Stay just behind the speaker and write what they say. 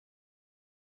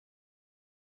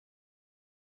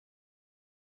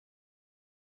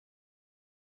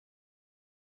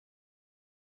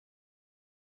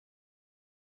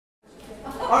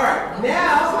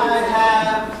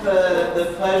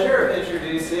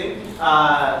introducing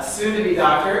soon-to-be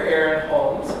Dr. Erin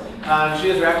Holmes. She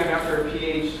is wrapping up her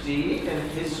PhD in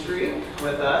history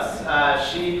with us.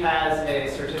 She has a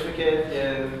certificate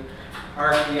in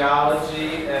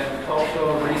archaeology and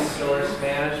cultural resource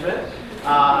management.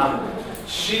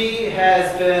 She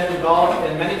has been involved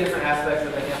in many different aspects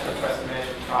of the Hampton-Preston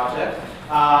Management Project.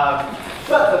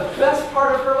 But the best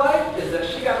part of her life is that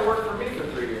she got to work for me for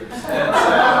 3 years. And so,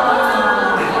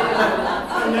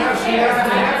 now she has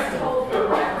the next whole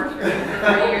for I worked for 3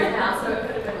 years now, so it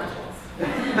could have been much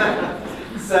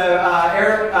less. So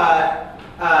Erin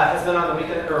has been on the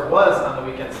weekend, or was on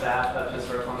the weekend staff of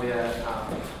Historic Columbia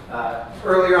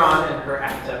earlier on in her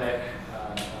academic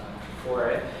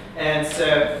foray. And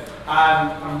so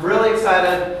I'm really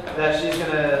excited that she's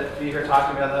going to be here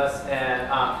talking with us, and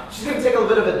she's going to take a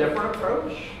little bit of a different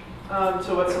approach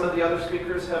to what some of the other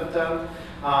speakers have done.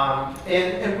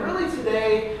 And really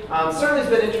today, certainly has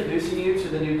been introducing you to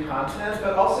the new content,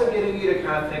 but also getting you to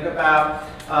kind of think about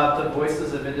the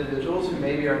voices of individuals who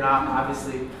maybe are not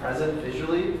obviously present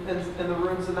visually in the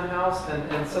rooms in the house.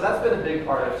 And so that's been a big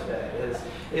part of today,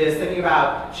 is thinking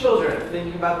about children,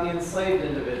 thinking about the enslaved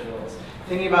individuals,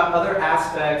 thinking about other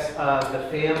aspects of the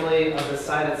family, of the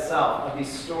site itself, of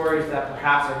these stories that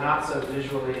perhaps are not so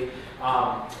visually,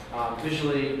 have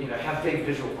big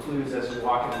visual clues as you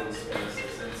walk into these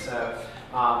spaces. And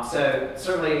so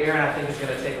certainly Erin, I think, is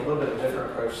going to take a little bit of a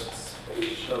different approach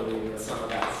spatially with some of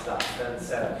that stuff. And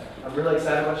so I'm really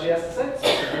excited what she has to say.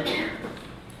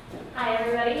 Hi,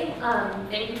 everybody.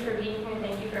 Thank you for being here.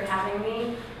 Thank you for having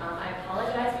me. I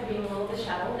apologize for being a little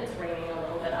disheveled. It's raining a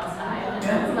little bit outside, and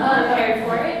I was not prepared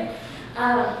for it.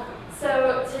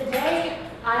 So today,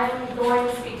 I'm going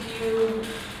to speak to you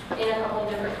in a couple of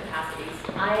different capacities.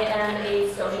 I am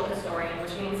a social historian,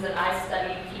 which means that I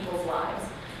study people's lives.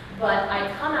 But I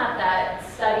come at that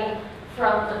study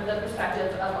from the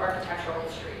perspective of architectural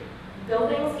history.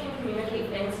 Buildings can communicate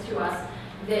things to us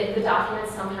that the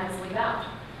documents sometimes leave out.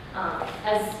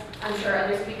 As I'm sure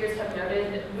other speakers have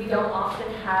noted, we don't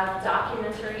often have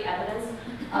documentary evidence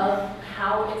of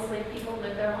how enslaved people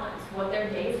lived their lives, what their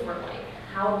days were like,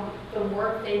 how the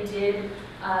work they did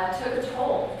took a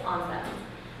toll on them.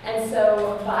 And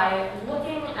so by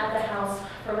looking at the house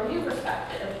from a new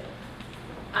perspective,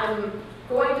 I'm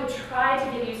going to try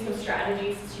to give you some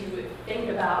strategies to think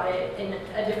about it in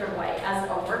a different way, as a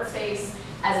workspace,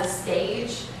 as a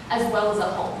stage, as well as a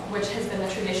home, which has been the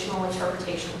traditional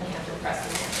interpretation of the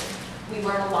Hampton-Preston mansion. We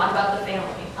learn a lot about the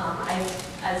family.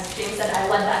 As James said, I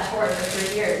led that tour for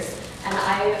 3 years, and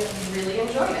I really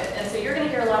enjoyed it. And so you're going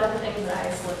to hear a lot of the things that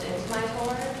I slipped into my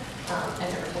tour and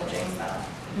never told James about.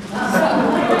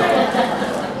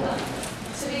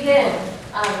 To begin,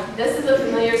 this is a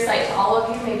familiar sight to all of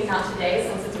you, maybe not today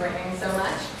since it's raining so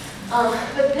much.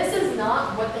 But this is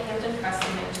not what the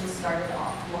Hampton-Preston mansion started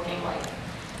off looking like.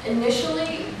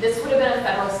 Initially, this would have been a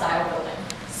federal-style building.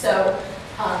 So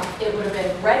it would have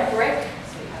been red brick,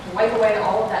 so you have to wipe away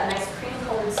all of that nice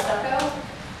cream-colored stucco.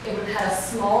 It would have had a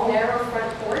small, narrow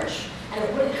front porch, and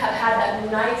it wouldn't have had that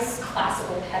nice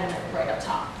classical pediment right up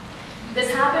top. This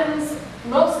happens,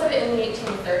 most of it in the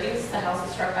 1830s. The house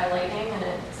was struck by lightning, and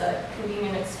it's a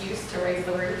convenient excuse to raise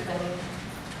the roof and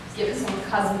give it some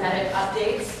cosmetic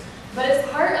updates. But it's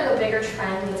part of a bigger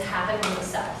trend that's happening in the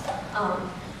South.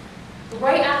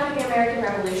 Right after the American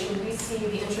Revolution, we see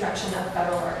the introduction of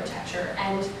federal architecture,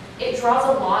 and it draws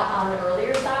a lot on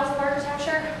earlier styles of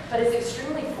architecture, but it's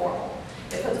extremely formal.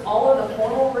 It puts all of the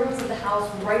formal rooms of the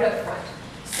house right up front.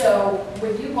 So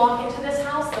when you walk into this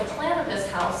house, the plan of this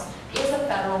house is a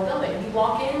federal building. You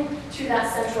walk into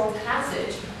that central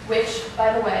passage, which,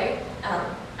 by the way,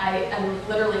 I am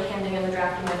literally handing in the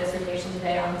draft of my dissertation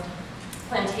today on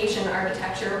plantation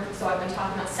architecture, so I've been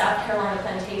talking about South Carolina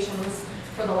plantations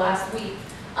for the last week.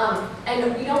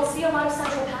 And we don't see a lot of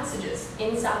central passages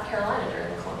in South Carolina during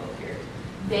the colonial period.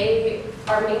 They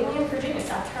are mainly in Virginia.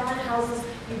 South Carolina houses,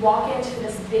 you walk into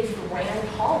this big grand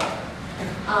hallway.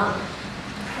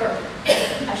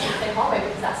 I should say hallway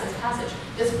because that's this passage.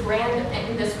 This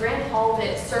grand hall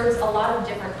that serves a lot of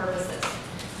different purposes.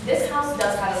 This house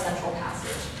does have a central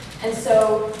passage. And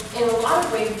so in a lot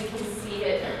of ways we can see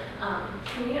it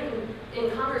in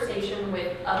conversation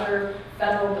with other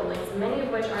federal buildings, many of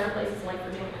which are in places like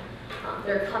Virginia.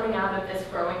 They're coming out of this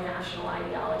growing national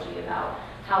ideology about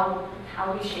how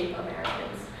we shape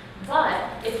Americans. But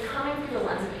it's coming through the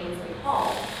lens of Ainsley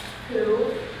Hall,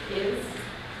 who is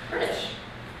British.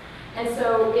 And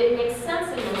so it makes sense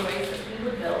in many ways that he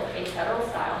would build a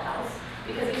federal-style house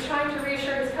because he's trying to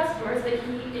reassure his customers that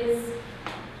he is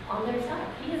on their side.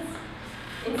 He is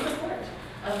in support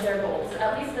of their goals,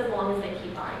 at least as long as they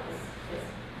keep buying his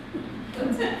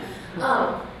goods.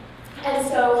 And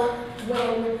so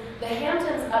when the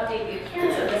Hamptons update the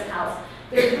appearance of this house,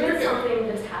 they're doing something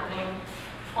that's happening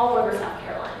all over South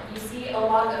Carolina. You see a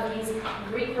lot of these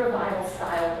Greek Revival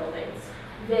style buildings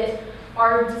that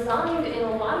are designed in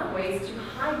a lot of ways to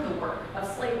hide the work of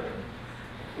slavery.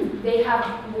 They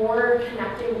have more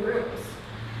connecting rooms.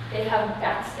 They have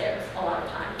back stairs a lot of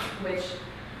times, which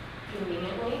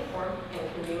conveniently or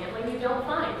inconveniently you don't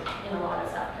find in a lot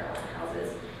of South Carolina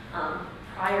houses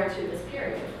prior to this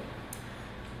period.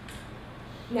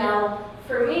 Now,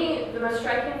 for me, the most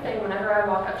striking thing whenever I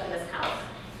walk up to this house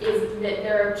is that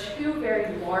there are two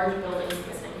very large buildings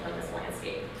missing from this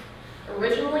landscape.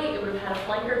 Originally, it would have had a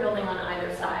flanker building on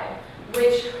either side,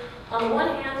 which on the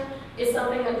one hand is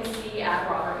something that we see at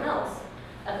Robert Mills.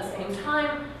 At the same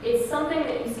time, it's something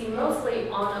that you see mostly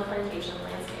on a plantation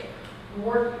landscape.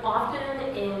 More often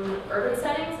in urban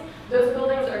settings, those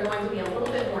buildings are going to be a little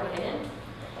bit more hidden,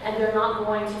 and they're not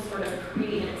going to sort of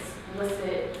create an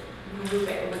explicit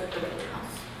grouping with the main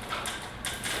house.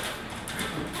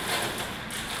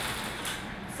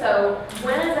 So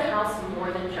when is a house more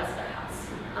than just a house?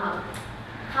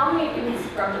 How many of you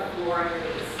scrub the floor on your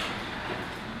knees?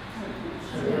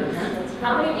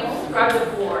 How many of you scrub the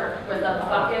floor with a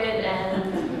bucket and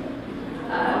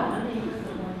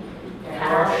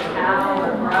towel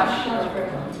or brush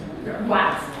or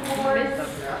wax floors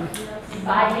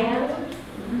by hand?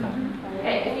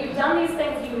 Okay, if you've done these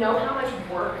things, you know how much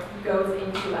work goes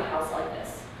into a house like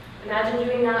this. Imagine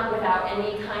doing that without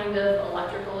any kind of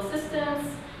electrical assistance,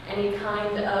 any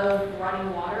kind of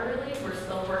running water relief. We're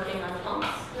still working on pumps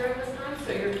during this time,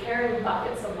 so you're carrying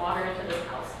buckets of water into this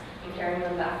house and carrying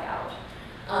them back out.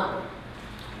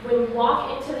 When you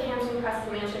walk into the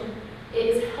Hampton-Preston mansion, it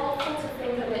is helpful to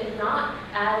think of it not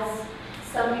as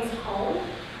somebody's home,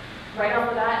 right off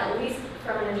the bat, at least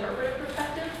from an interpretive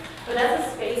perspective, but as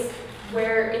a space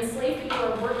where enslaved people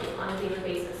are working on a daily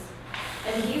basis.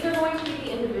 And these are going to be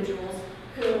the individuals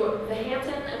who the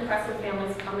Hampton and Preston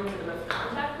families come into the most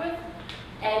contact with,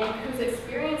 and whose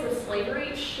experience of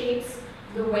slavery shapes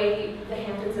the way the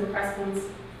Hamptons and Prestons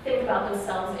think about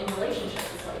themselves in relationship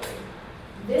to slavery.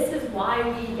 This is why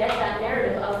we get that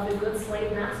narrative of the good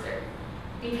slave master,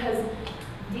 because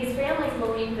these families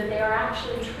believe that they are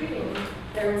actually treating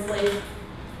their enslaved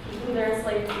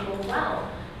people well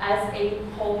as a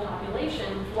whole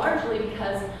population, largely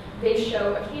because they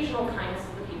show occasional kindness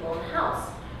to the people in the house,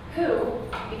 who,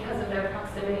 because of their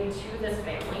proximity to this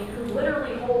family, who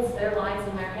literally holds their lives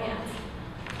in their hands,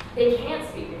 they can't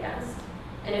speak against.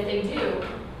 And if they do,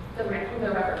 the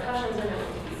repercussions are going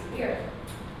to be severe.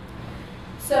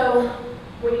 So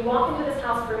when you walk into this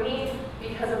house, for me,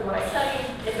 because of what I study,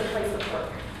 it's a place of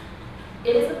work.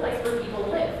 It is a place where people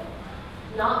live,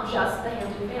 not just the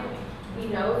Hampton family. We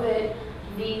know that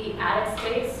the attic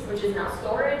space, which is now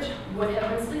storage, would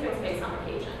have been sleeping space on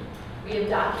occasion. We have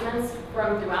documents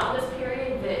from throughout this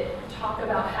period that talk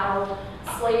about how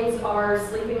slaves are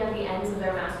sleeping at the ends of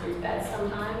their master's beds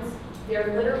sometimes. They're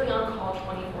literally on call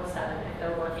 24/7 if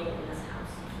they're working in this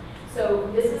house. So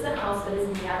this is a house that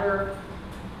is never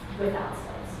without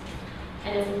slaves.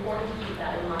 And it's important to keep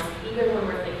that in mind, even when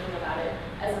we're thinking about it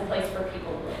as a place where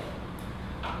people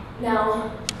live.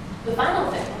 Now, the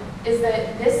final thing is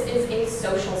that this is a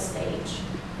social stage.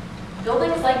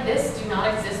 Buildings like this do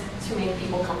not exist to make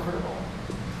people comfortable.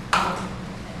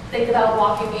 Think about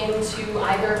walking into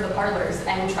either of the parlors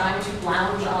and trying to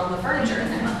lounge on the furniture in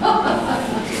there.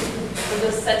 Would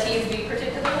the settees be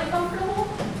particularly comfortable?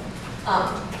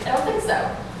 I don't think so.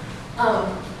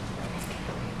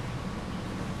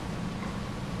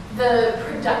 The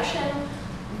production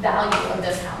value of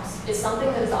this house is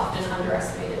something that is often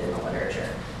underestimated in the literature,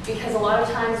 because a lot of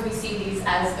times we see these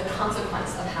as the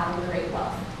consequence of having great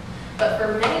wealth. But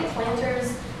for many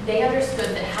planters, they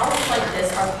understood that houses like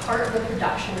this are part of the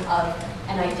production of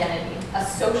an identity, a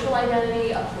social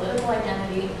identity, a political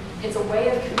identity. It's a way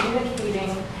of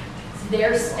communicating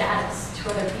their status to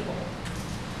other people.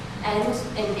 And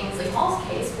in Ainsley Hall's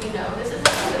case, we know this is a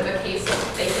kind of a case of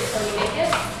fake it till you make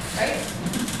it, right?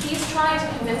 He's trying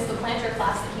to convince the planter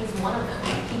class that he's one of them.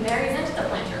 He marries into the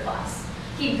planter class.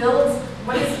 He builds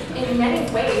what is, in many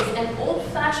ways, an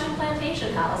old-fashioned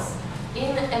plantation house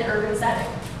in an urban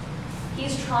setting.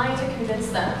 He's trying to convince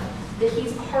them that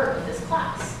he's part of this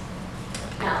class.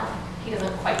 Now, he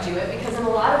doesn't quite do it because in a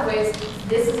lot of ways,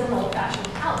 this is an old-fashioned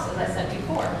house, as I said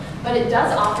before. But it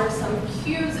does offer some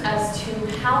cues as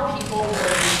to how people will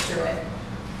move through it.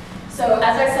 So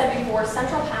as I said before,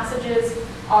 central passages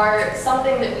are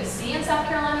something that we see in South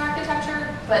Carolina architecture,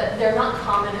 but they're not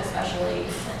common, especially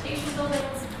in plantation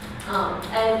buildings.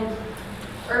 And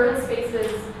urban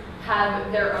spaces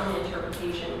have their own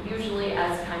interpretation, usually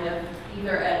as kind of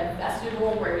either a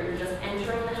vestibule where you're just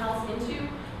entering the house into,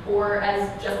 or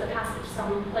as just a passage,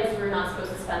 some place where you're not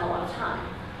supposed to spend a lot of time.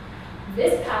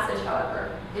 This passage,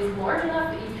 however, is large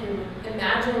enough that you can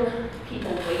imagine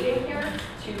people waiting here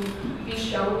to be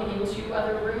shown into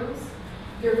other rooms.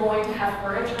 You're going to have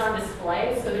furniture on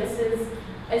display, so this is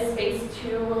a space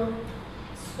to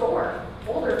store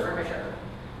older furniture.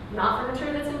 Not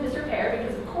furniture that's in disrepair,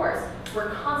 because of course,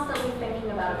 we're constantly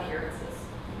thinking about appearances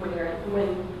when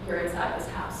you're inside this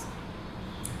house.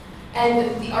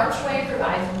 And the archway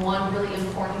provides one really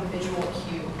important visual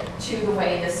cue to the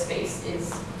way this space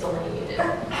is delineated.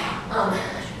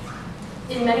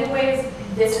 In many ways,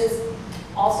 this is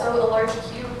also a large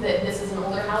cue that this is an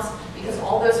older house because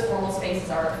all those formal spaces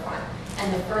are up front.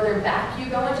 And the further back you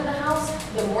go into the house,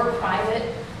 the more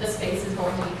private the space is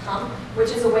going to become, which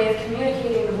is a way of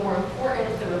communicating the more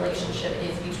important the relationship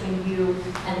is between you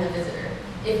and the visitor.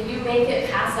 If you make it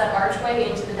past that archway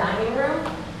into the dining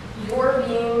room, you're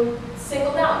being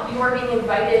singled out. You are being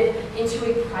invited into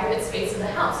a private space of the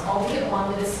house, albeit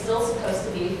one that is still supposed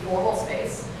to be a formal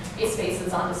space, a space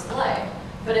that's on display.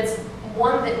 But it's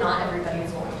one that not everybody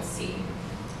is going to see.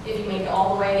 If you make it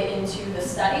all the way into the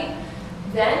study,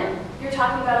 then you're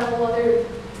talking about a whole other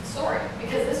story,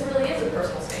 because this really is a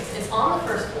personal space. It's on the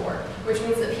first floor, which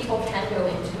means that people can go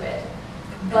into it.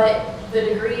 But the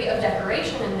degree of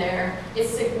decoration in there is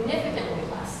significantly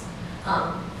less.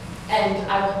 And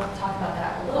I will talk about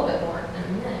that a little bit more in a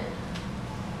minute.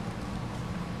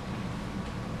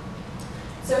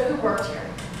 So who worked here?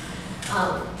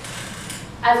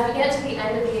 As we get to the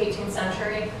end of the 18th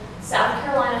century, South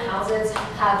Carolina houses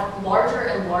have larger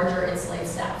and larger enslaved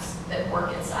staffs that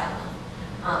work inside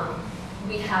them.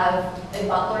 We have a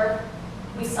butler.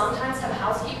 We sometimes have a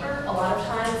housekeeper. A lot of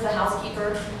times the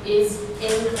housekeeper is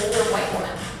an older white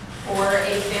woman or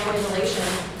a family relation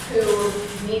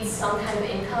who needs some kind of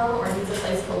income or needs a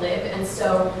place to live. And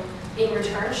so in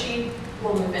return, she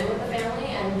will move in with the family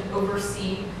and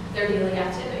oversee their daily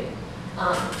activity.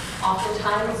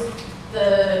 Oftentimes,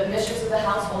 the mistress of the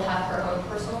house will have her own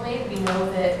personal maid. We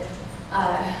know that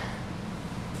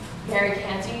Mary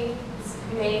Canty's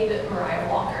maid, Mariah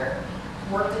Walker,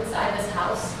 worked inside this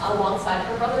house alongside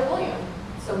her brother William.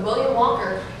 So William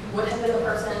Walker would have been the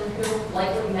person who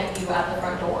likely met you at the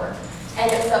front door.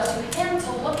 And it was up to him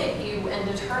to look at you and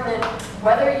determine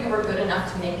whether you were good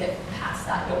enough to make it past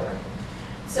that door.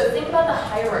 So think about the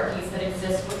hierarchies that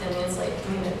exist within the enslaved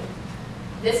community.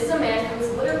 This is a man who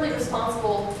is literally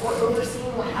responsible for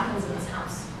overseeing what happens in this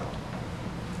house.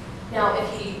 Now,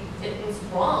 if he is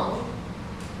wrong,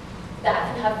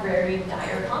 that can have very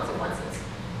dire consequences.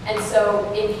 And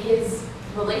so in his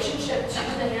relationship to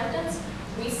the Hamptons,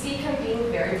 we see him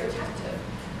being very protective.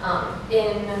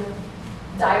 In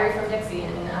Diary from Dixie,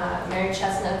 in Mary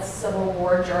Chestnut's Civil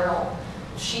War journal,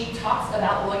 she talks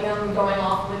about William going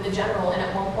off with the general, and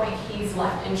at one point he's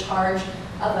left in charge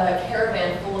of a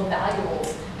caravan full of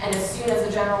valuables. And as soon as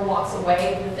the general walks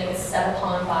away, the thing is set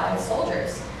upon by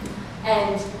soldiers.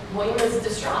 And William is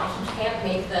distraught. He can't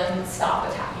make them stop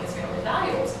attacking his family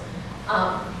valuables.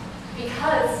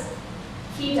 Because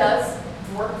he does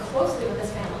work closely with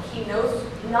his family. He knows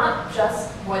not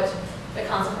just what the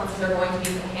consequences are going to be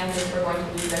for the Hamptons who are going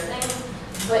to lose their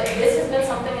things, but this has been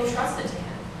something entrusted to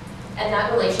him. And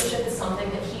that relationship is something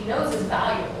that he knows is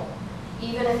valuable,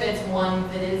 even if it's one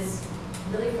that is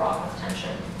really fraught with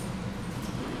tension.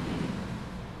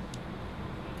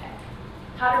 Okay.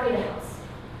 How to read a house.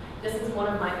 This is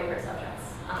one of my favorite subjects.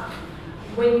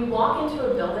 When you walk into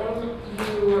a building,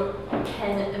 you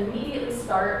can immediately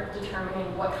start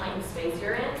determining what kind of space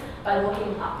you're in by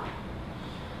looking up.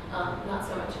 Not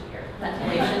so much in here.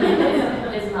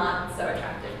 Ventilation is not so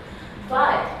attractive.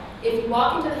 But if you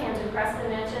walk into the Hampton-Preston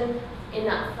mansion, in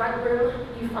that front room,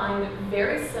 you find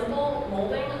very simple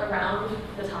molding around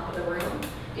the top of the room,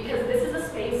 because this is a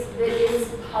space that is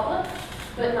public,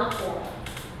 but not formal.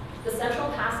 The central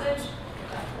passage,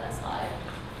 go back to that slide,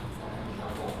 so that would be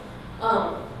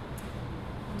helpful,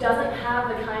 doesn't have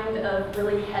the kind of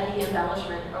really heavy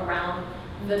embellishment around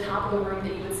the top of the room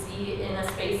that you would see in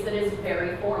a space that is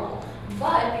very formal.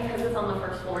 But because it's on the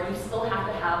first floor, you still have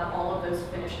to have all of those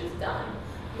finishes done.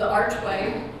 The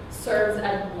archway serves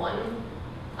as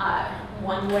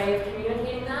one way of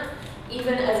communicating that,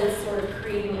 even as it's sort of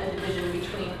creating a division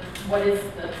between what is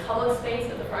the public space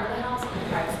at the front of the house and the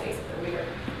private space at the rear.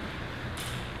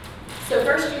 So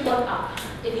first you look up.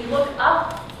 If you look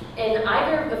up in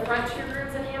either of the front two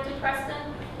rooms in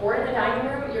Hampton-Preston or in the dining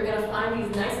room, you're going to find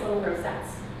these nice little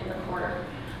rosettes in the corner,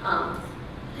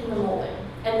 in the molding.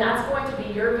 And that's going to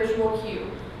be your visual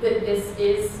cue that this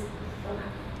is,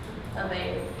 of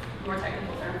a more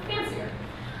technical term, fancier.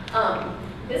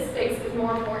 This space is is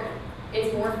more important.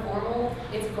 It's more formal.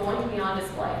 It's going to be on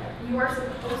display. You are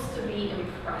supposed to be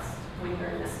impressed when you're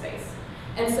in this space.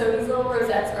 And so these little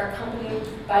rosettes are accompanied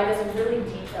by this really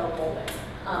detailed molding.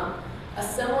 A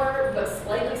similar but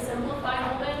slightly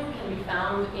simplified molding can be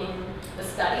found in the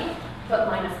study, but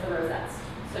minus the rosettes.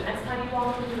 So next time you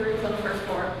walk into the rooms on the first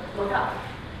floor, look up.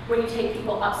 When you take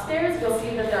people upstairs, you'll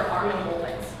see that there are no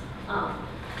moldings.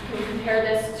 You can compare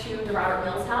this to the Robert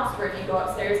Mills house, where if you go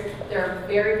upstairs, there are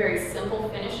very, very simple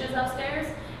finishes upstairs,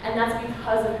 and that's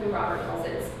because of who Robert Mills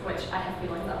is, which I have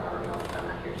feelings about Robert Mills, but I'm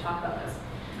not here to talk about this.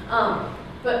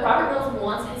 But Robert Mills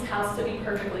wants his house to be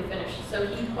perfectly finished, so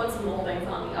he puts moldings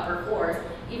on the upper floors,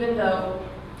 even though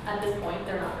at this point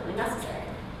they're not really necessary.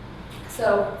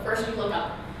 So first you look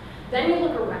up, then you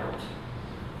look around.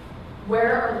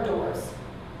 Where are the doors?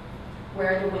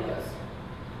 Where are the windows?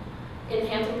 In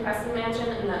Hampton-Preston Mansion,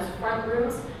 in those front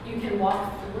rooms, you can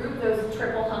walk through those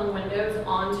triple-hung windows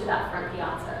onto that front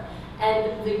piazza.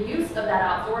 And the use of that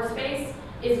outdoor space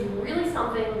is really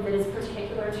something that is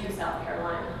particular to South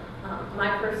Carolina.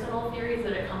 My personal theory is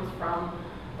that it comes from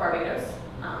Barbados,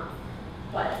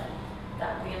 but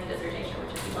that would be in the dissertation,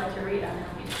 which if you'd like to read, I'm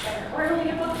happy to share, or it'll be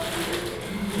a book.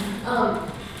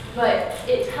 But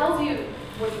it tells you,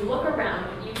 when you look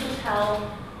around, you can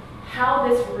tell how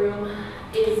this room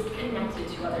is connected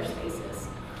to other spaces.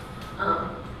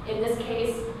 In this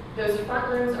case, those front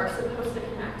rooms are supposed to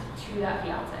connect to that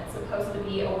piazza. It's supposed to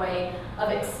be a way of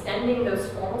extending those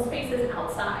formal spaces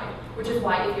outside, which is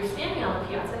why if you're standing on the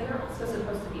piazza, you're also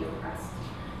supposed to be impressed.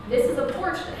 This is a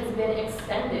porch that has been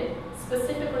extended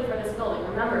specifically for this building.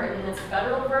 Remember, in this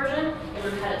federal version, it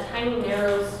would have had a tiny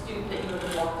narrow stoop that you would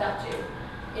have walked up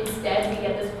to. Instead, we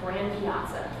get this grand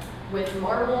piazza with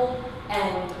marble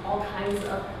and all kinds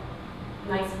of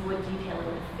nice wood detailing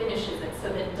that finishes it so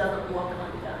that it doesn't look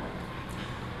undone.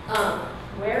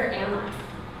 Where am I?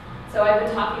 So I've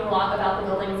been talking a lot about the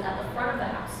buildings at the front of the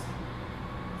house.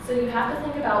 So you have to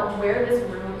think about where this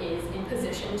room is in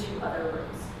position to other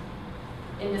rooms.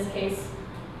 In this case,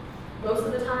 most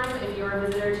of the time, if you're a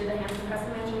visitor to the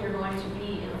Hampton-Preston Mansion, you're going to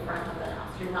be in the front of the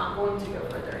house. You're not going to go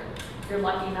further in. If you're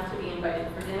lucky enough to be invited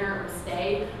for dinner or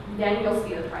stay, then you'll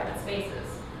see the private spaces.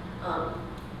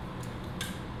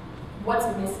 What's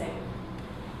missing?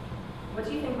 What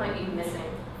do you think might be missing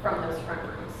from those front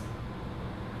rooms?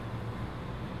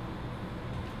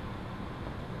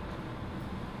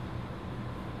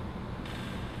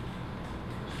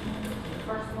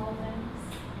 Personal things,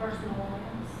 personal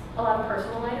items. A lot of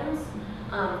personal items.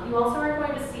 You also are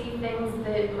going to see things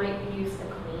that might be used to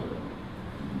clean.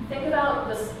 Think about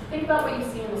this. Think about what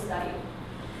you see in the study.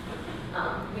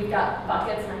 We've got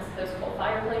buckets next to those coal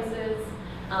fireplaces.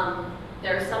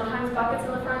 There are sometimes buckets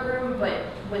in the front room, but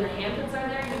when the Hamptons are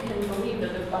there, you can believe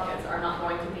that those buckets are not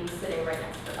going to be sitting right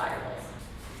next to the fireplace.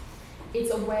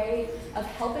 It's a way of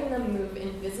helping them move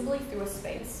invisibly through a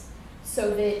space so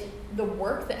that the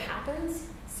work that happens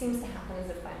seems to happen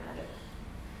as if by magic.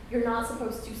 You're not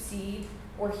supposed to see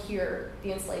or hear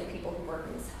the enslaved people who work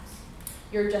in this house.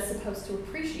 You're just supposed to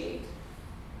appreciate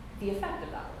the effect of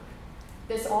that work.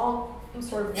 This all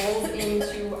sort of rolls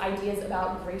into ideas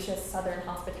about gracious Southern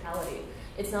hospitality.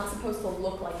 It's not supposed to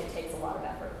look like it takes a lot of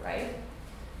effort, right?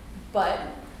 But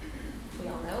we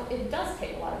all know it does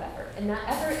take a lot of effort. And that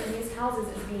effort in these houses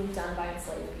is being done by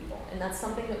enslaved people. And that's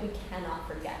something that we cannot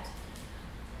forget.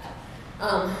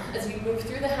 As you move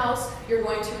through the house, you're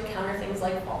going to encounter things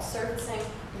like false surfacing,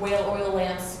 whale oil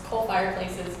lamps, coal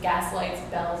fireplaces, gas lights,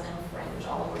 bells, and fringe,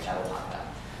 all of which I will talk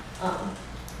about.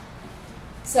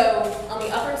 So on the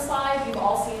upper slide, you've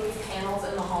all seen these panels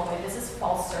in the hallway. This is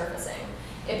false surfacing.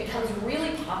 It becomes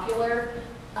really popular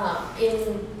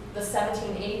in the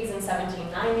 1780s and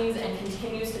 1790s and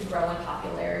continues to grow in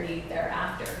popularity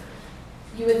thereafter.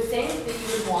 You would think that you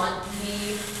would want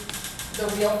the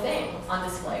real thing on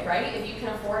display, right? If you can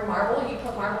afford marble, you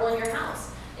put marble in your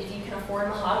house. If you can afford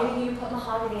mahogany, you put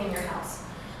mahogany in your house.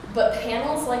 But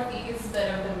panels like these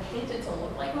that have been painted to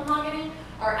look like mahogany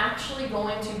are actually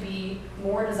going to be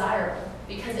more desirable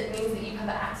because it means that you have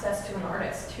access to an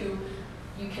artist who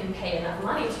you can pay enough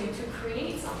money to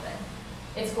create something.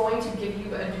 It's going to give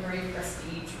you a degree of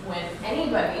prestige when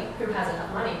anybody who has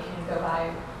enough money can go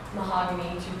buy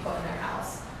mahogany to put in their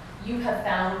house. You have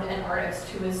found an artist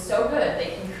who is so good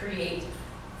they can create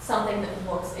something that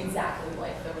looks exactly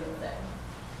like the real thing.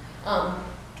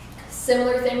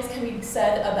 Similar things can be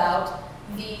said about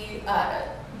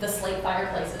the slate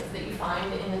fireplaces that you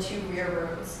find in the two rear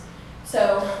rooms.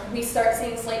 So we start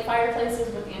seeing slate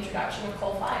fireplaces with the introduction of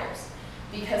coal fires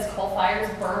because coal fires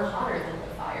burn hotter than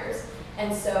wood fires.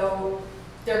 And so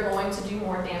they're going to do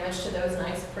more damage to those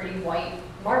nice, pretty white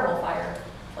marble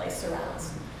fireplace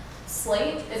surrounds.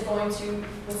 Slate is going to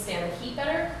withstand the heat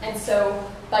better, and so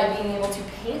by being able to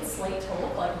paint slate to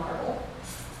look like marble,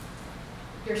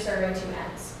 you're serving two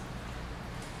ends.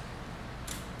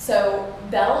 So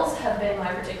bells have been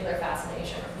my particular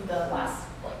fascination the last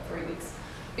 3 weeks,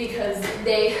 because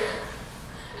they,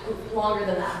 longer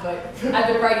than that, but I've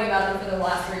been writing about them for the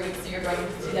last 3 weeks, so you're going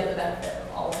to get the benefit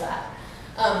of all of that.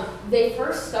 They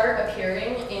first start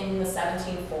appearing in the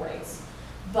 1740s,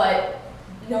 but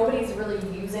nobody's really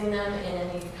using them in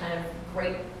any kind of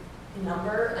great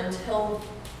number until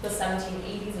the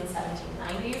 1780s and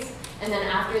 1790s, and then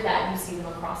after that you see them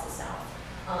across the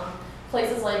South.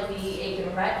 Places like the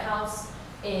Aiken Rhett House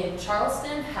in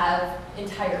Charleston have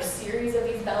entire series of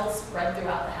these bells spread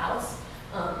throughout the house.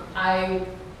 I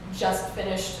just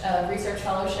finished a research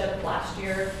fellowship last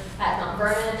year at Mount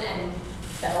Vernon, and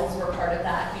bells were part of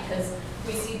that because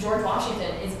we see George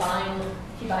Washington is buying,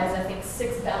 he buys I think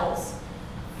 6 bells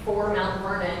for Mount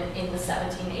Vernon in the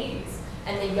 1780s,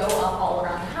 and they go up all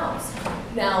around the house.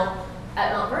 Now,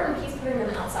 at Mount Vernon, he's putting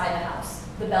them outside the house.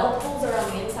 The bell pulls are on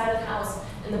the inside of the house,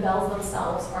 and the bells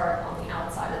themselves are on the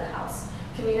outside of the house,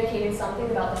 communicating something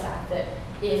about the fact that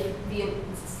if the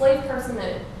enslaved person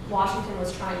that Washington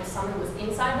was trying to summon was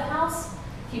inside the house,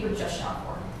 he would just shout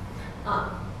for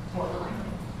him, more than likely.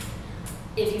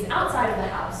 If he's outside of the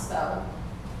house, though,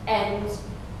 and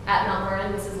at Mount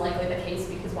Vernon, this is likely the case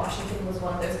because Washington was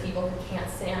one of those people who can't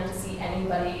stand to see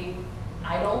anybody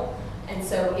idle, and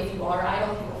so if you are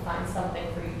idle, he will find something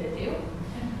for you to do.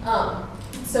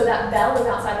 So that bell is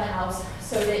outside the house,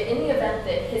 so that in the event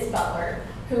that his butler,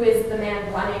 who is the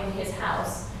man running his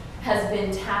house, has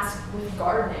been tasked with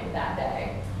gardening that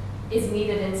day, is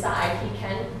needed inside, he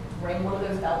can ring one of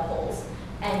those bell pulls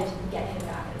and get him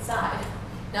back inside.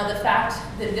 Now the fact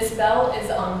that this bell is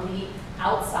on the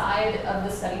outside of the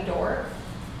study door,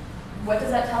 what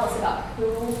does that tell us about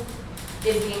who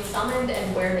is being summoned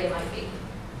and where they might be?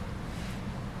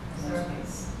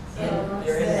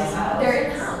 They're in the house. They're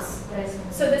in the house.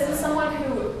 So this is someone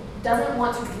who doesn't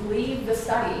want to leave the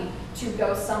study to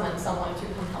go summon someone to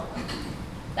come help them.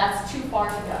 That's too far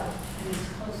to go. It is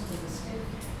close to the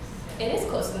staircase. It is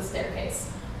close to the staircase,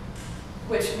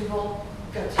 which we will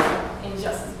go to in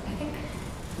just, I think,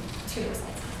 2 more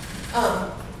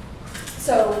slides.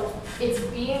 So it's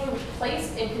being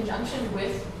placed in conjunction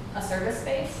with a service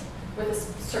space, with a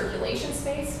circulation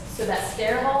space, so that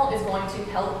stair hall is going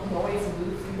to help noise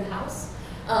move through the house.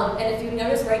 And if you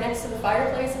notice, right next to the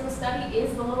fireplace in the study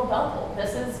is the little bell pull.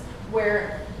 This is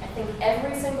where I think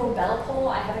every single bell pull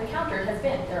I have encountered has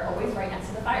been. They're always right next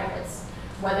to the fireplace,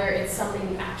 whether it's something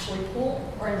you actually pull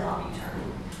or a knob you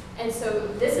turn. And so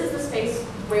this is the space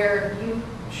where you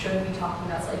should be talking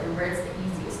about slavery, where it's the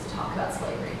easiest to talk about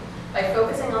slavery. By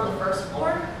focusing on the first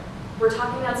floor, we're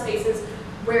talking about spaces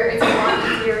where it's a lot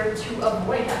easier to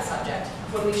avoid that subject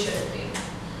when we shouldn't be.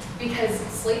 Because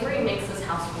slavery makes this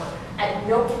house work. At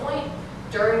no point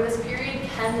during this period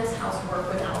can this house work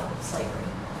without slavery.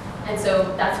 And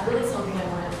so that's really something I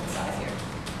want to emphasize here.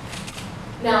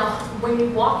 Now, when you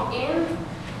walk in,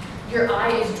 your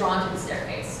eye is drawn to the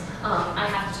staircase. I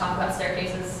have to talk about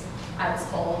staircases, I was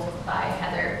told by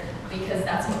Heather, because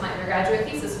that's what my undergraduate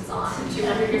thesis was on.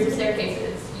 200 years of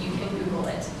staircases, you can Google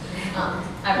it.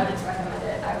 I wouldn't recommend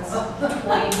it. I was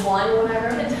 21 when I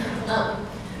wrote it.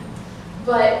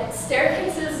 But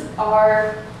staircases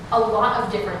are a lot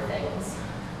of different things.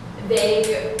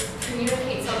 They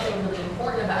communicate something really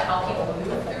important about how people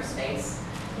move through space.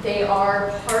 They are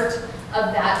part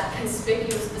of that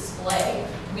conspicuous display.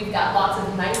 We've got lots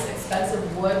of nice,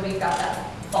 expensive wood. We've got that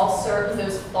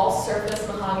those false surface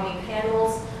mahogany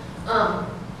panels.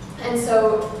 And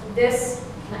so this,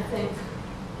 I think,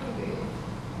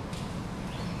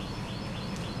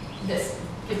 this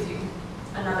gives you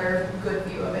another good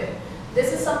view of it.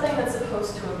 This is something that's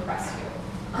supposed to impress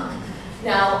you.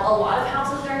 Now, a lot of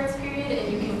houses during this period,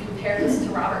 and you can compare this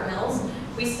to Robert Mills,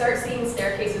 we start seeing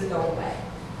staircases go away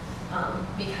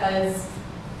because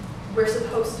we're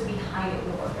supposed to be hiding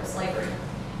the work of slavery.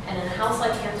 And in a house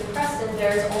like Hampton-Preston,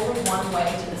 there's only one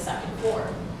way to the second floor,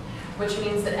 which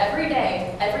means that every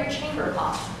day, every chamber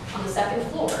pot on the second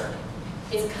floor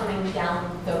is coming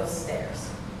down those stairs.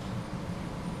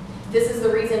 This is the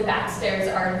reason back stairs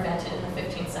are invented in the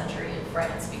 15th century in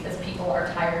France, because people are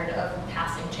tired of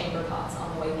passing chamber pots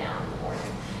on the way down in the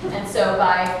morning. And so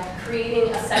by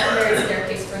creating a secondary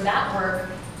staircase for that work,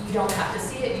 you don't have to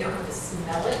see it, you don't have to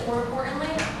smell it, more importantly,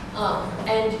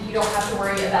 and you don't have to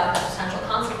worry about the potential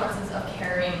consequences of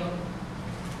carrying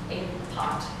a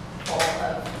pot full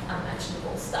of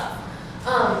unmentionable stuff.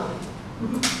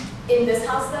 In this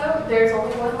house, though, there's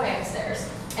only one way upstairs.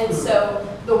 And so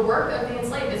the work of the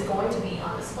enslaved is going to be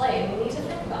on display, and we need to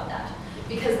think about that.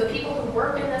 because the people who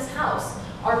work in this house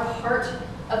are part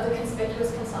of the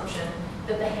conspicuous consumption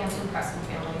that the Hampton-Preston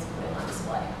family is putting on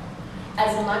display.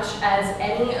 As much as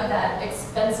any of that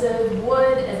expensive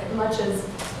wood, as much as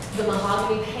the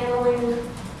mahogany paneling.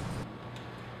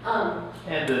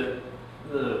 And the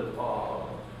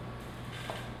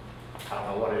I don't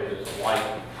know what it is, the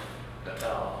white, the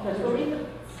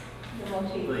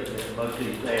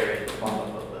motif there at the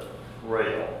bottom of the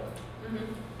rail.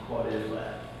 What is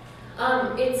that?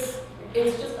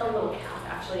 It's just a little cap,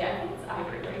 actually. I think it's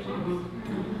ivory right.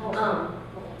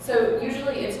 So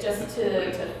usually it's just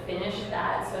to finish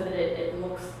that so that it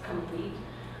looks complete.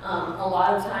 A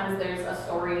lot of times there's a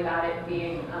story about it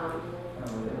being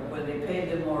When they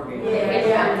paid the mortgage.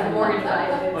 the mortgage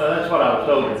side. Well, that's what I was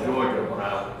told in Georgia when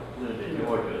I lived in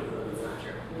Georgia. It's not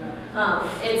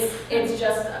true. It's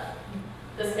just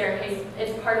the staircase.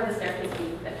 It's part of the staircase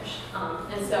being finished.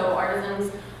 And so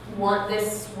artisans want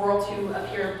this swirl to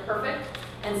appear perfect.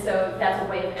 And so that's a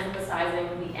way of emphasizing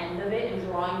the end of it and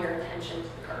drawing your attention to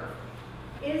the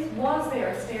curve. Was there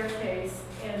a staircase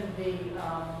in the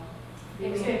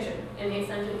extension? In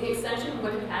the extension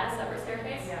would have had a separate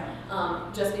staircase.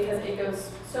 Yeah. Just because it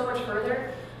goes so much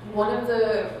further. One of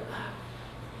the,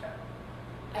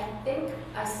 I think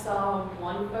I saw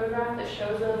one photograph that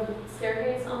shows a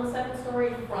staircase on the second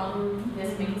story from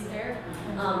this main stair.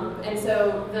 And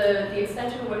so the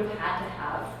extension would have had to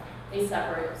have a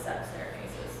separate set of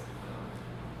staircases.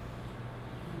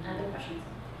 Other questions?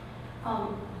 I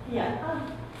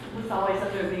was always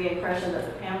under the impression that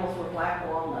the panels were black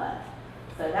walnut.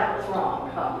 So that was wrong,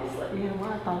 obviously. Yeah,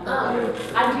 well, I thought that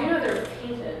was. I do know they're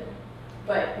painted,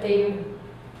 but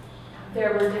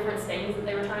there were different stains that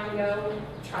they were trying to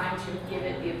give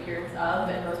it the appearance of,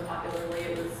 and most popularly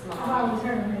it was I've mahogany. always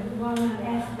heard of it. One I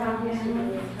asked about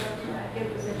yesterday. It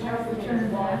was interpretive.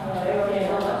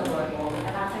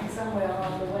 And I think somewhere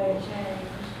along the way it changed.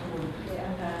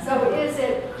 Yeah. So is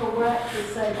it correct to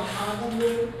say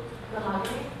mahogany?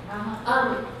 Mahogany? I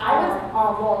would. Or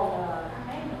walnut. Our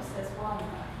manual says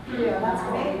walnut. Yeah, that's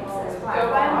what it says. Go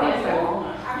by the manual.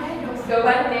 Our manual. Go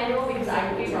by the manual because I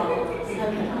could be wrong.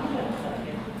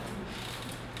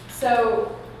 So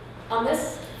from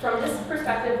this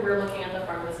perspective, we're looking at the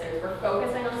front of the stairs. We're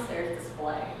focusing on the stairs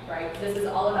display, right? This is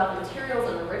all about the materials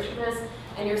and the richness,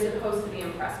 and you're supposed to be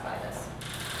impressed by this.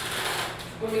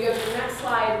 When we go to the next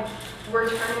slide, we're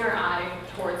turning our eye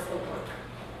towards the work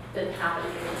that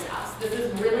happens in this house. This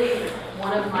is really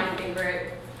one of my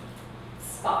favorite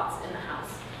spots in the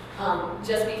house,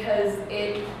 just because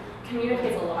it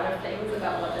communicates a lot of things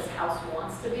about what this house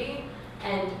wants to be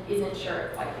and isn't sure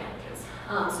it quite manages.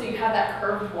 So you have that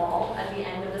curved wall at the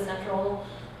end of the central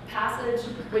passage,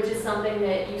 which is something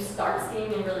that you start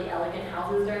seeing in really elegant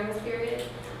houses during this period,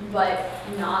 but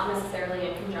not necessarily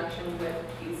in conjunction with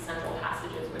these central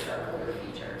passages, which are a older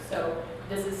feature. So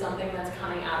this is something that's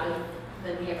coming out of the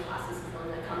neoclassicism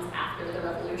that comes after the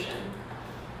revolution.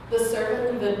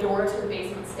 Certainly the door to the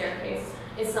basement staircase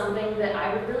is something that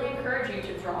I would really encourage you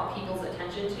to draw people's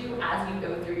attention to as you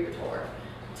go through your tour,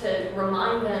 to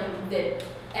remind them that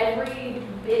every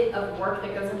bit of work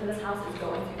that goes into this house is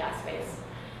going through that space.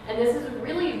 And this is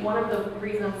really one of the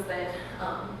reasons that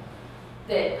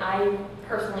that I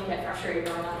personally get frustrated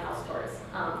going on house tours.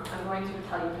 I'm going to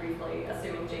tell you briefly,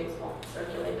 assuming James won't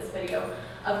circulate this video,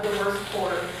 of the worst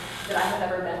tour that I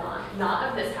have ever been on. Not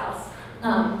of this house,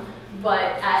 but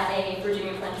at a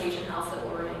Virginia plantation house that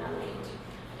will remain unnamed,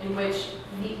 in which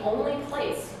the only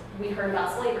place we heard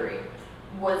about slavery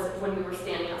was when we were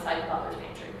standing outside the butler's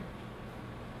pantry.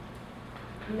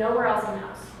 Nowhere else in the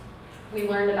house. We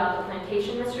learned about the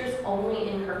plantation mistress only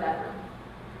in her bedroom.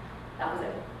 That was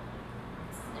it.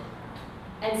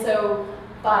 And so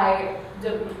by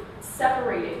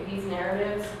separating these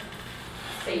narratives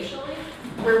spatially,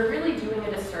 we're really doing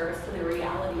a disservice to the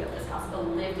reality of this house, the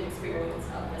lived experience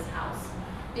of this house.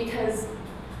 Because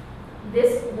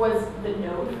this was the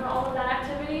node for all of that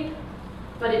activity,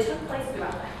 but it took place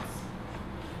throughout the house.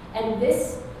 And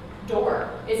this door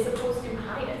is supposed to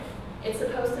hide it. It's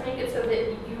supposed to make it so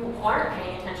that you aren't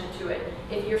paying attention to it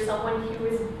if you're someone who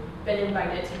has been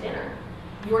invited to dinner.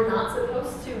 You're not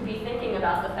supposed to be thinking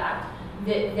about the fact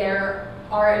that there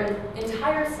are an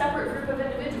entire separate group of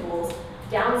individuals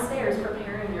downstairs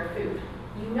preparing your food.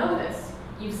 You know this,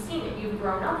 you've seen it, you've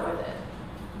grown up with it,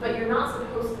 but you're not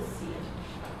supposed to see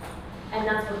it. And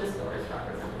that's what this door is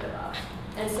representative of.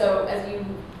 And so as you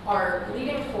are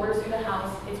leading tours through the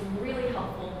house, it's really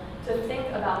helpful to think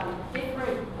about the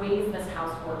different ways this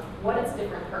house worked, what its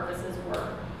different purposes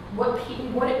were,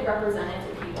 what it represented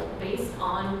to people based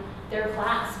on their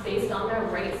class, based on their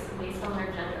race, based on their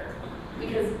gender.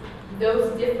 Because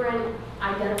those different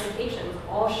identifications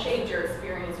all shaped your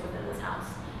experience within this house.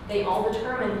 They all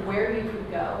determined where you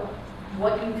could go,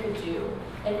 what you could do,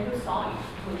 and who saw you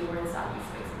when you were inside these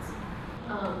spaces.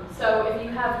 So if you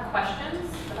have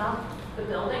questions about the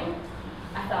building,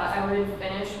 I thought I would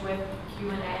finish with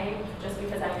Q&A, just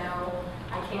because I know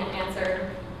I can't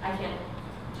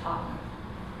talk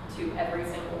to every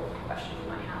single question you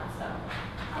might have. So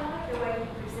I like the way you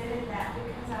presented that,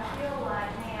 because I feel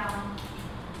like now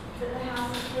that the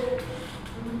house is lived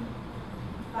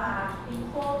by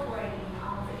incorporating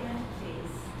all the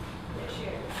entities that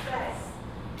share the space.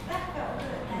 That felt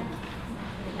good.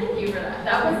 thank you for that.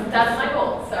 That's my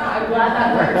goal. So I'm glad that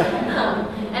worked.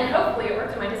 And hopefully it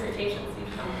worked in my dissertation.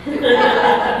 If you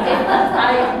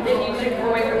took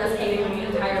away from this hating me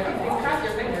entirely, please cross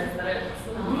your fingers that it's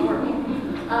not working.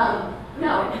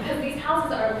 No, because these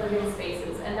houses are living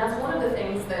spaces, and that's one of the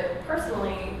things that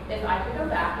personally, if I could go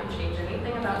back and change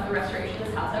anything about the restoration of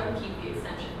this house, I would keep the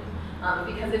extension.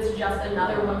 Because it's just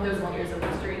another one of those layers of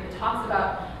history that talks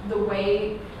about the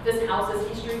way this house's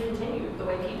history continued, the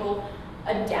way people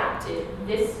adapted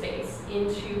this space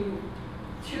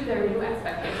to their new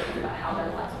expectations about how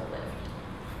their lives were lived.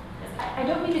 I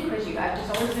don't mean to quiz you, I've just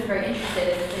always been very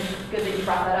interested, and it's good that you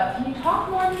brought that up. Can you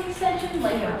talk more on the extension,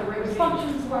 like what the room's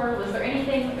functions were? Was there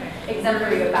anything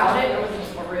exemplary about it, or was it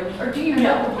just more rooms? Or do you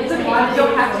know? It's okay, you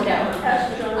don't have to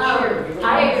know.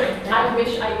 I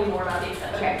wish I knew more about the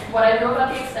extension. Okay. What I know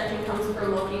about the extension comes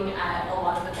from looking at a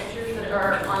lot of the pictures that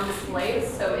are on displays.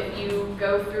 So if you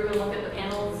go through and look at the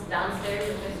panels downstairs,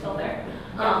 if they're still there,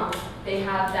 they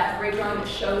have that great drawing that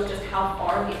shows just how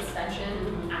far the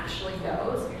extension actually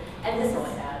goes. And this is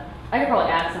I could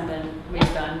probably add something when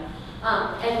it's done.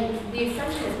 and the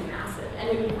extension is massive, and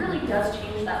it really does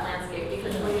change that landscape,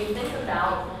 because when you think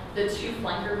about the two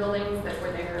flanker buildings that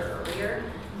were there earlier,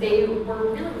 they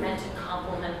were really meant to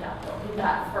complement that building,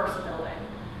 that first building.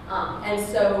 And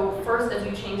so first, as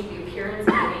you change the appearance of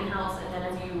the main house, and then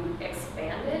as you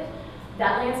expand it,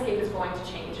 that landscape is going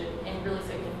to change in really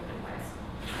significant ways.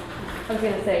 I was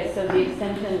going to say, so the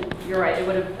extension, you're right, it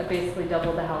would have basically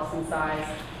doubled the house in size.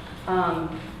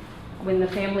 When the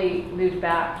family moved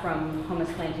back from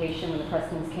Holmes Plantation, when the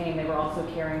Prestons came, they were also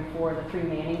caring for the 3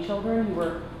 Manning children who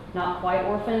were not quite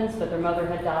orphans, but their mother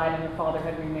had died and their father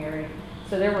had remarried.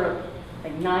 So there were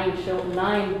like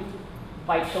 9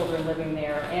 white children living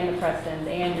there, and the Prestons,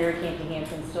 and Mary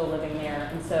Hampton still living there.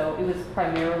 And so it was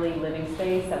primarily living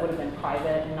space that would have been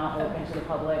private and not open to the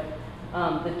public.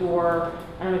 The door,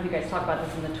 I don't know if you guys talked about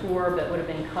this in the tour, but would have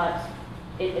been cut.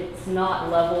 It's not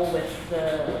level with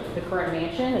the current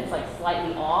mansion. It's like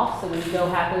slightly off. So when you go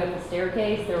halfway up the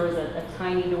staircase, there was a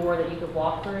tiny door that you could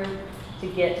walk through to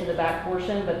get to the back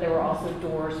portion, but there were also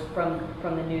doors from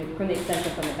the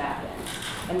extension from the back end.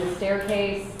 And the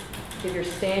staircase, if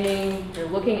you're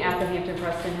looking at the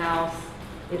Hampton-Preston house,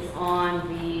 it's on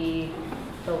the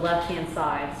left-hand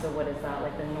side. So what is that,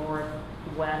 like the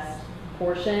northwest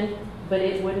portion? But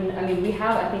it wouldn't, I mean, we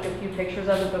have, I think, a few pictures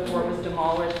of it before it was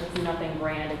demolished. It's nothing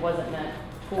grand. It wasn't meant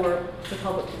for the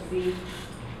public to see.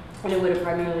 And it would have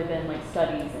primarily been like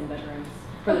studies and bedrooms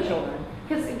for the children.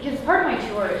 Because part of my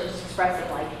tour is just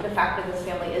expressing like the fact that this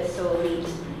family is so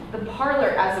elite. The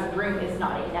parlor as a room is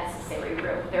not a necessary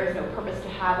room. There is no purpose to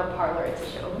have a parlor. It's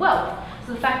a show of wealth.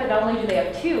 So the fact that not only do they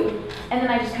have 2, and then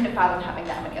I just couldn't fathom having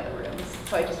that many other rooms.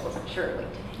 So I just wasn't sure, like,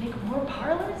 did they make more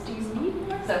parlors? Do you need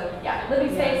more? So yeah,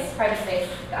 living space, private space,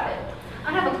 got it.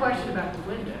 I have a question about the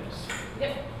windows.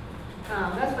 Yep.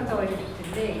 That's what's always interested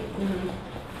me.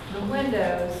 Mm-hmm. The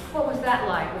windows, what was that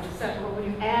like with the second one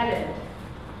when you added?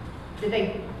 Did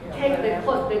they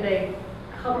did they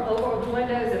cover over the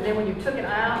windows, and then when you took it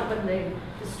out, when they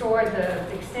destroyed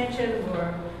the extension,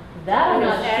 or That I'm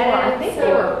not sure. I think they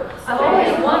were. I've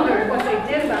always wondered what they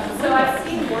did about the windows. So I've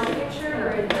seen one picture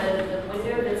where the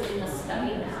window that's in the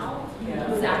study now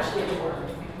was actually a door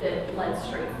that led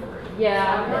straight through.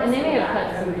 Yeah, and they may have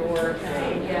cut some doors.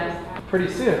 Yeah. Pretty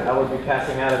soon, I will be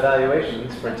passing out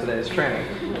evaluations for today's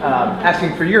training,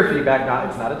 asking for your feedback.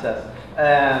 It's not a test.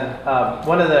 And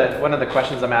one of the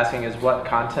questions I'm asking is, what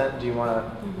content do you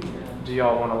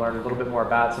all want to learn a little bit more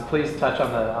about? So please touch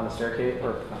on the staircase,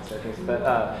 or not staircase, but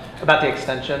about the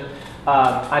extension.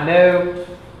 I know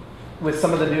with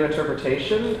some of the new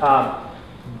interpretation,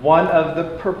 one of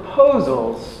the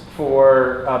proposals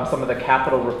for some of the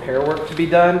capital repair work to be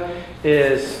done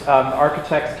is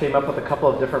architects came up with a couple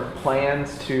of different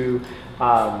plans to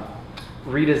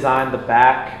redesign the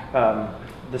back,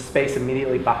 the space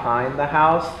immediately behind the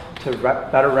house to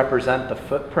better represent the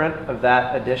footprint of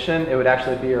that addition. It would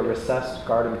actually be a recessed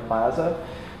garden plaza.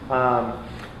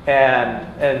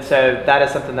 And so that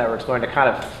is something that we're exploring to kind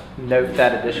of note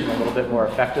that addition a little bit more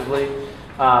effectively.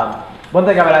 One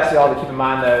thing I would ask you all to keep in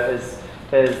mind though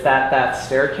is that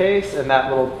staircase and that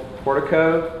little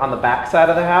portico on the back side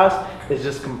of the house is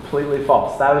just completely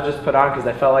false. That was just put on because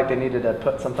they felt like they needed to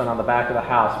put something on the back of the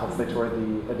house once they tore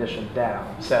the addition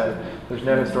down. So there's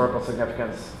no historical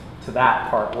significance to that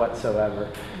part whatsoever.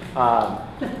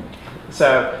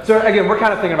 So again, we're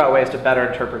kind of thinking about ways to better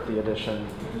interpret the addition.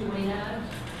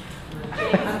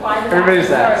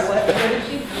 Everybody's asked.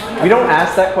 We don't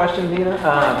ask that question, Dina.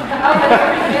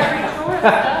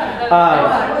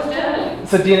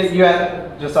 So Dina, you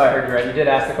had, just so I heard you right, you did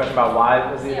ask the question about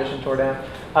why was the addition tore down.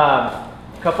 A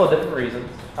couple of different reasons.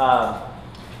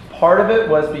 Part of it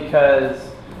was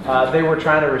because they were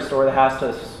trying to restore the house to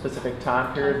a specific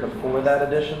time period before that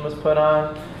addition was put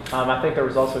on. I think there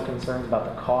was also concerns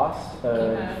about the cost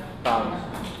of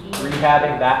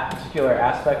rehabbing that particular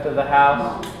aspect of the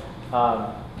house.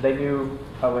 They knew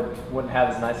I wouldn't have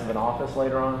as nice of an office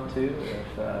later on too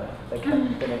if they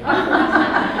kept getting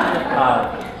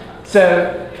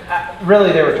so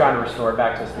really they were trying to restore it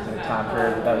back to a specific time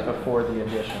period, but that was before the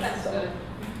addition itself.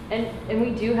 And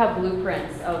we do have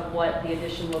blueprints of what the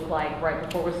addition looked like right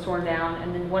before it was torn down,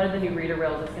 and then one of the new reader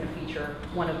rails is going to feature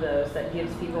one of those that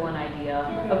gives people an idea.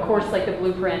 Of course, like the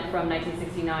blueprint from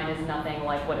 1969 is nothing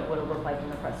like what it would have looked like when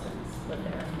the Prestons lived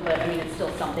there, but I mean it's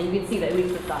still something. You can see that, at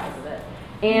least the size of it.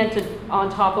 And on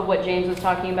top of what James was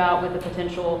talking about with the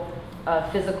potential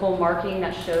physical marking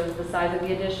that shows the size of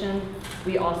the addition,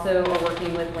 we also are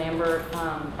working with Lambert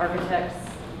Architects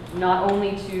not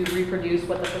only to reproduce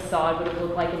what the facade would have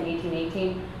looked like in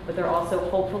 1818, but they're also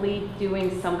hopefully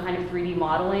doing some kind of 3D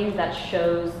modeling that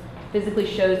physically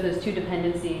shows those two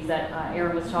dependencies that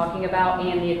Erin was talking about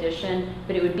and the addition,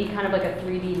 but it would be kind of like a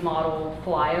 3D model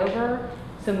flyover.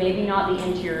 So maybe not the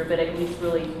interior, but at least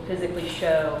really physically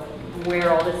show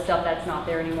where all this stuff that's not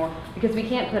there anymore. Because we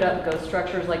can't put up ghost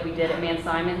structures like we did at Man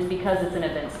Simon's because it's an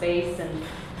event space and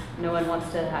no one wants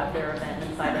to have their event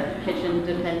inside a kitchen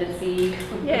dependency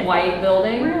white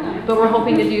building. But we're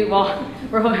hoping to do,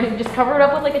 we're hoping to just cover it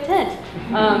up with like a tent.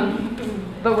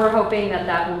 But we're hoping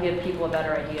that will give people a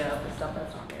better idea of the stuff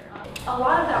that's not there. A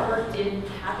lot of that work did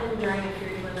happen during a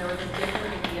period when there was a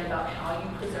different idea about how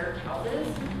you preserved houses,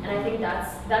 and I think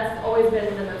that's always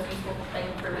been the most useful thing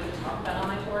for me to talk about on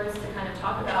my tours, to kind of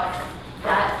talk about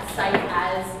that site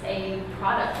as a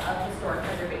product of historic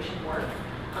preservation work.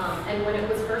 And when it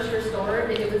was first restored,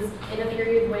 it was in a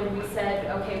period when we said,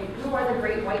 okay, who are the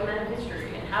great white men of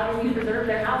history, and how do we preserve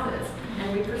their houses?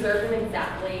 And we preserved them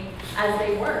exactly as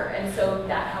they were, and so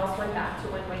that house went back to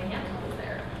when Wayne Hampton was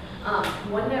there.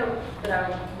 One note that I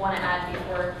would want to add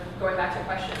before going back to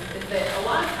questions is that a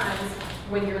lot of times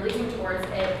when you're leading tours,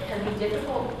 it can be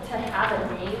difficult to have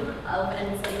a name of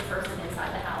an enslaved person inside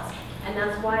the house. And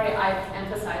that's why I've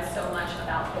emphasized so much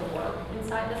about the work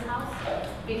inside this house,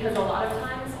 because a lot of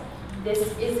times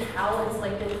this is how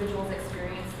enslaved individuals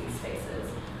experience these spaces,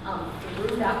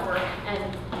 through that work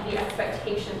and the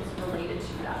expectations related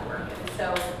to that work. And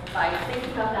so by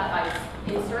thinking about that,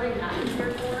 by inserting that into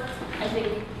your tour, I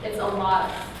think it's a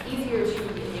lot easier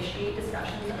to initiate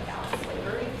discussions about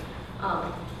slavery,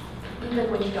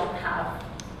 even when you don't have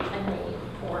a name,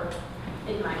 or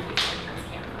in my case, sometimes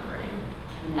can't remember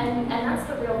a name. And that's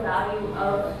the real value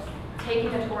of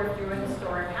taking a tour through a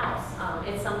historic house.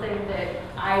 It's something that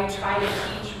I try to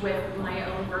teach with my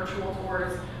own virtual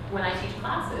tours when I teach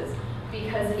classes,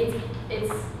 because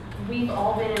we've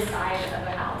all been inside of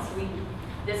a house.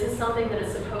 This is something that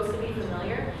is supposed to be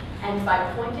familiar, and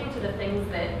by pointing to the things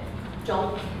that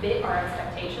don't fit our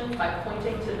expectations, by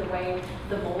pointing to the way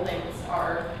the moldings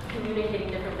are communicating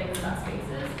different things about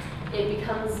spaces, it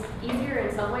becomes easier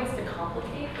in some ways to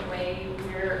complicate the way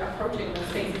we're approaching those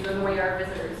spaces or the way our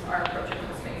visitors are approaching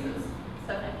those spaces.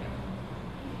 So thank you.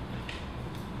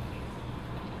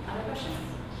 Other questions?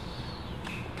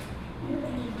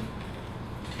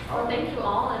 Well, thank you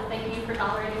all, and thank you for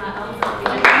tolerating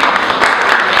my